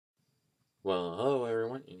Well, hello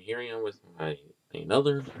everyone, and here I am with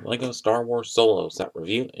another LEGO Star Wars Solo set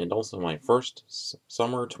review, and also my first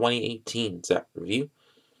summer 2018 set review,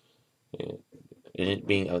 and it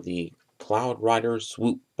being of the Cloud Rider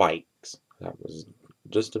Swoop bikes that was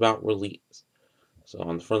just about released. So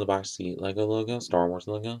on the front of the box, see LEGO logo, Star Wars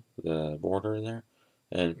logo, the border in there,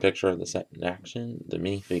 and picture of the set in action, the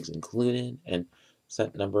minifigs included, and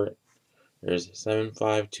set number. There's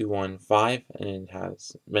 75215, and it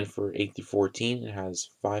has meant for 8 through 14. It has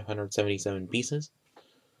 577 pieces.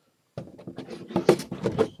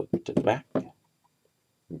 Flip to the back.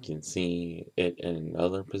 You can see it in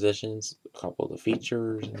other positions, a couple of the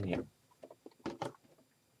features, and yeah.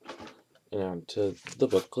 And on to the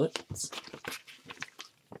booklets.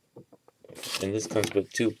 And this comes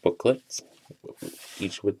with two booklets,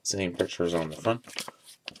 each with the same pictures on the front.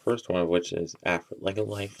 First one of which is Ad for LEGO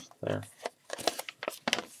Life there.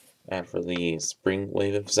 Ad for the spring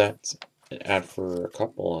wave of sets. And ad for a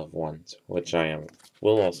couple of ones, which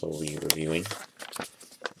will also be reviewing.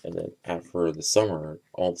 And then ad for the summer,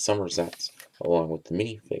 all the summer sets, along with the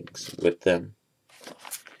minifigs with them.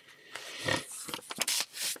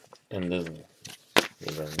 And then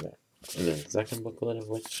the second booklet of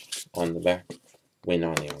which, on the back, went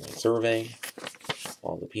on the online survey,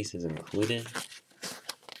 all the pieces included,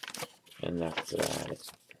 and that's about it.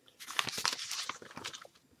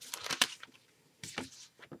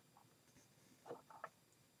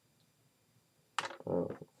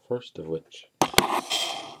 First of which,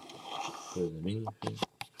 for the minifigs,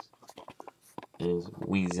 is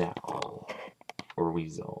Weasel, or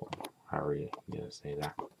Weasel, however you gotta say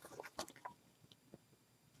that.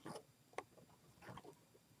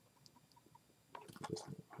 Just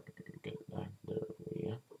get that, there we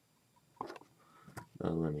go.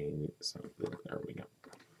 Let me do something, there we go.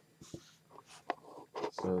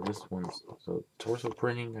 So this one's, torso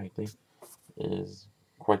printing, I think, is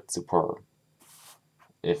quite superb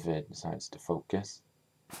if it decides to focus.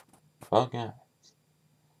 Okay.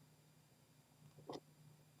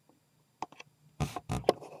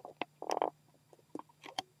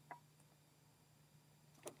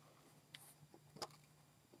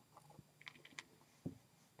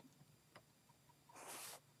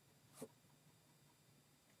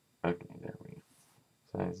 Okay, there we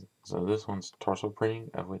go. So this one's torso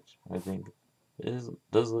printing, of which I think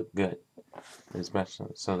does look good,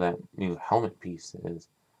 especially so that new helmet piece is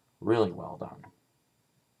really well done.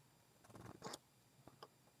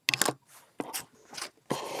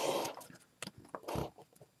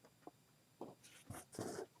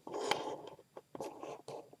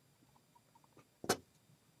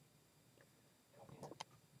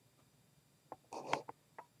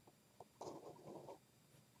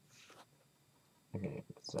 Okay,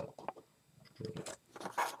 so the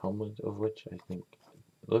helmet of which I think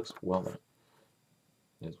looks well done.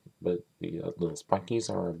 But the little spikies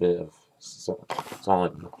are a bit of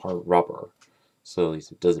solid hard rubber, so at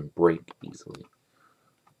least it doesn't break easily.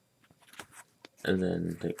 And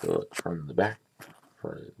then take a look from the back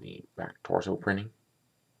for the back torso printing.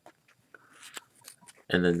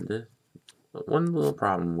 And then the one little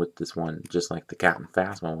problem with this one, just like the Captain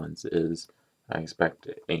Phasma ones, is I expect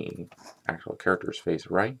a actual character's face,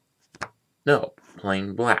 right? No,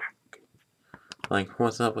 plain black. Like,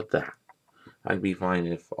 what's up with that? I'd be fine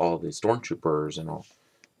if all the stormtroopers and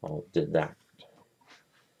all did that.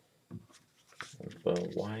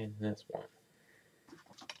 But why this one?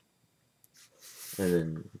 And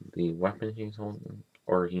then the weapon she's holding,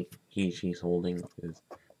 or she's holding, is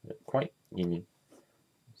quite unique.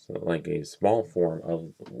 So, like a small form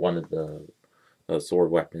of one of the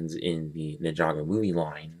sword weapons in the Ninjago movie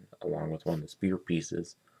line, along with one of the spear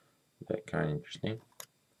pieces. That kind of interesting.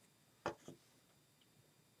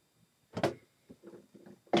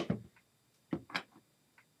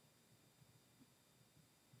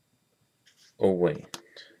 Oh wait,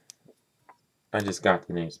 I just got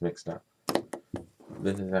the names mixed up.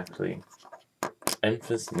 This is actually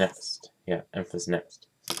Emphas Nest. Yeah, Emphas Nest.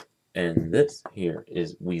 And this here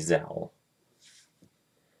is Weasel.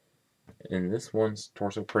 And this one's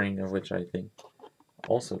torso printing, of which I think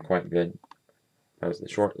also quite good. Has the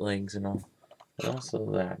short legs and all. And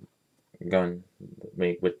also that gun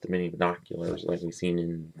made with the mini binoculars like we've seen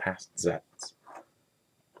in past sets.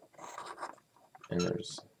 And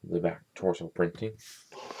there's the back torso printing.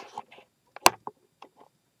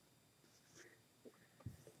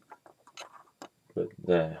 But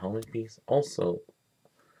the helmet piece also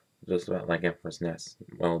just about like Empress Nest.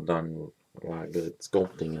 Well done, a lot of good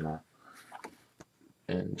sculpting and all.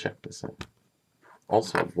 And check this out.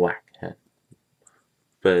 Also a black head.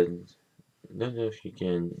 But I don't know if you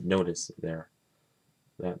can notice there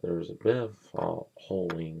that there's a bit of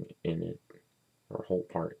holing in it, or hole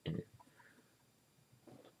part in it,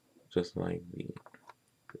 just like the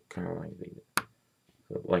kind of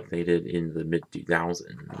like they did in the mid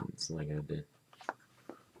 2000s, like I did.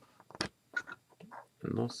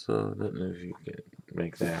 And also, I don't know if you can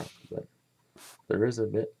make that out, but there is a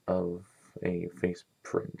bit of a face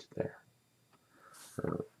print there.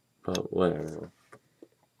 But whatever.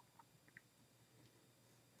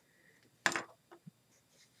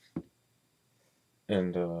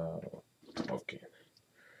 And okay.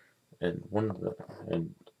 And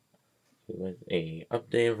with a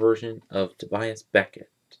updated version of Tobias Beckett.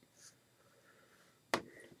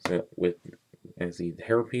 So as the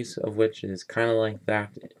hairpiece of which is kind of like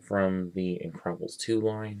that from the Incredibles 2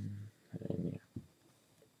 line,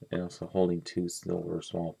 and also holding two silver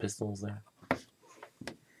small pistols there,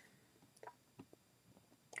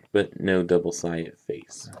 but no double-sided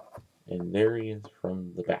face. And there he is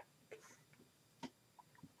from the back.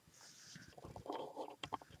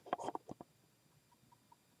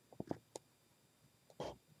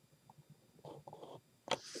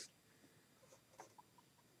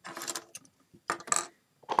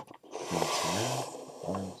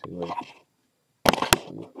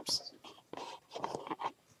 Whoops.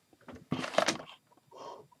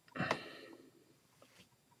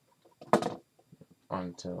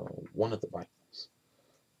 Onto one of the bikes.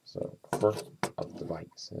 So first of the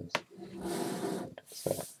bikes is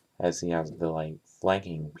as he has the like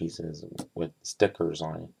flagging pieces with stickers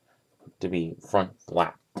on it to be front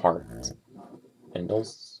flat parts, and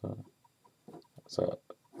also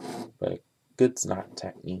but good snap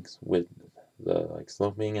techniques with the like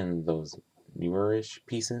sloping and those newerish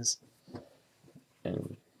pieces,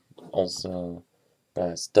 and also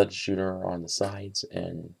a stud shooter on the sides,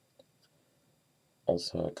 and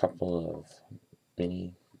also a couple of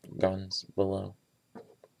mini guns below.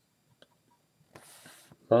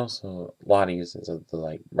 But also a lot of uses of the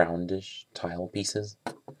like roundish tile pieces,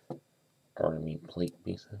 or I mean plate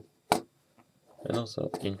pieces, and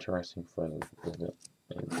also interesting for the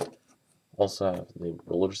and also have the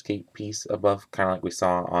roller skate piece above, kind of like we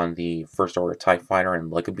saw on the First Order TIE Fighter and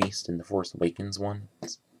Lego Beast in the Force Awakens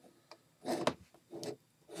ones.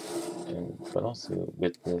 But also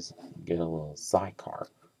with this, get a little sidecar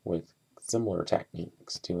with similar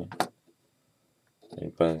techniques to it,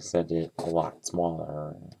 but instead it a lot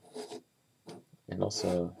smaller, and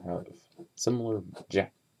also have similar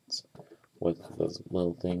jets with those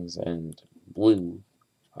little things and blue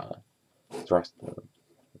thrust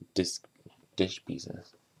dish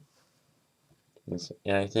pieces.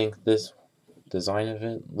 And I think this design of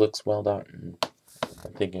it looks well done, and I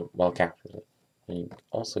think it well captures it. And you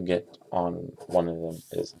also get on one of them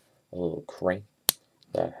is a little crate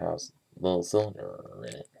that has a little cylinder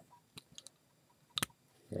in it.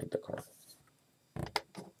 And the car.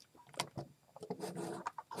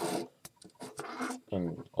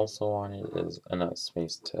 And also on it is enough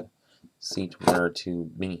space to seat one or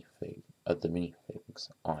two the minifigs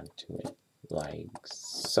onto it, like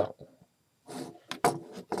so.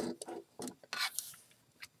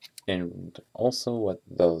 And also what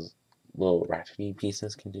those little ratchety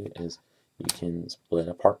pieces can do is you can split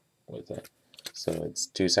apart with it. So it's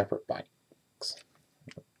two separate bikes.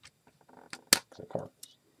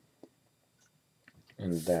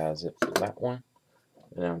 And that's it for that one.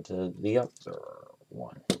 And on to the other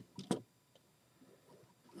one,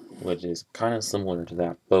 which is kind of similar to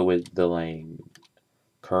that, but with the like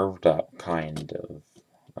curved up kind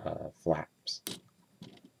of flaps.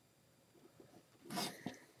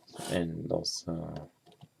 And also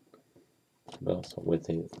with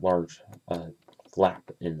a large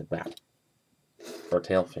flap in the back, or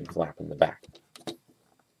tail fin flap in the back.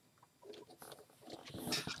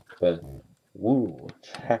 But woo,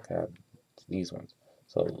 check out these ones.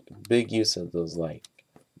 So big use of those like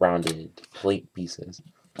rounded plate pieces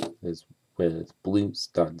is with blue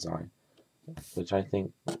studs on, which I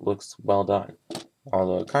think looks well done.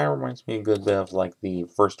 Although it kind of reminds me a good bit of like the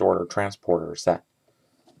First Order Transporter set,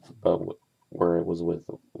 but where it was with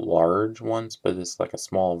large ones, but it's like a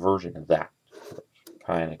small version of that.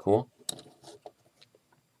 Kind of cool.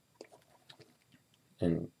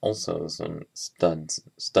 And also some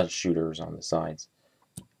stud shooters on the sides,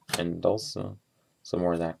 and also some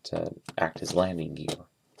more of that to act as landing gear.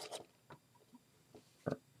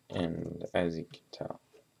 And as you can tell,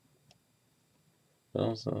 but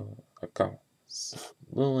also a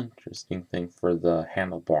little interesting thing for the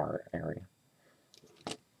handlebar area.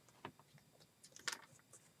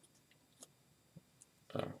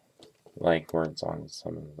 Like where it's on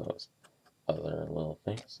some of those other little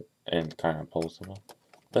things, and kind of postable.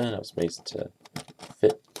 but enough space to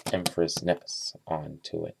fit Empress Ness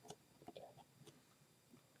onto it.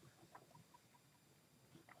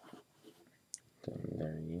 And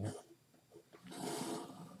there you go.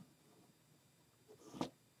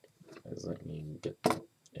 Let me get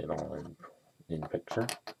it all in picture.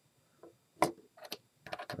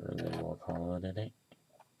 And then we'll call it a day.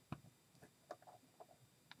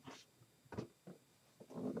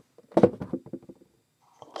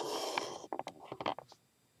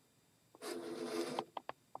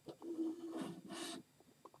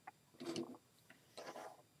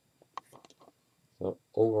 So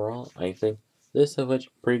overall, I think this is a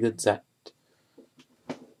pretty good set.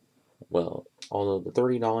 Well, although the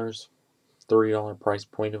 $30 price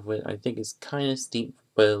point of it, I think is kind of steep,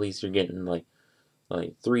 but at least you're getting like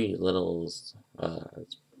 3 little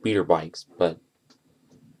speeder bikes, but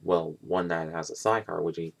well, one that has a sidecar,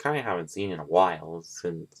 which you kind of haven't seen in a while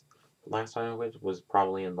since last time I was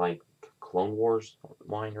probably in like Clone Wars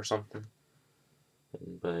line or something.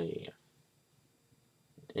 But yeah.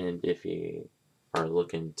 And if you are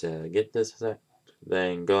looking to get this set,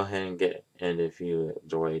 then go ahead and get it. And if you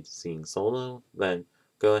enjoyed seeing Solo, then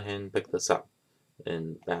go ahead and pick this up.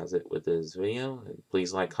 And that's it with this video. And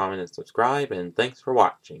please like, comment, and subscribe. And thanks for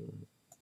watching.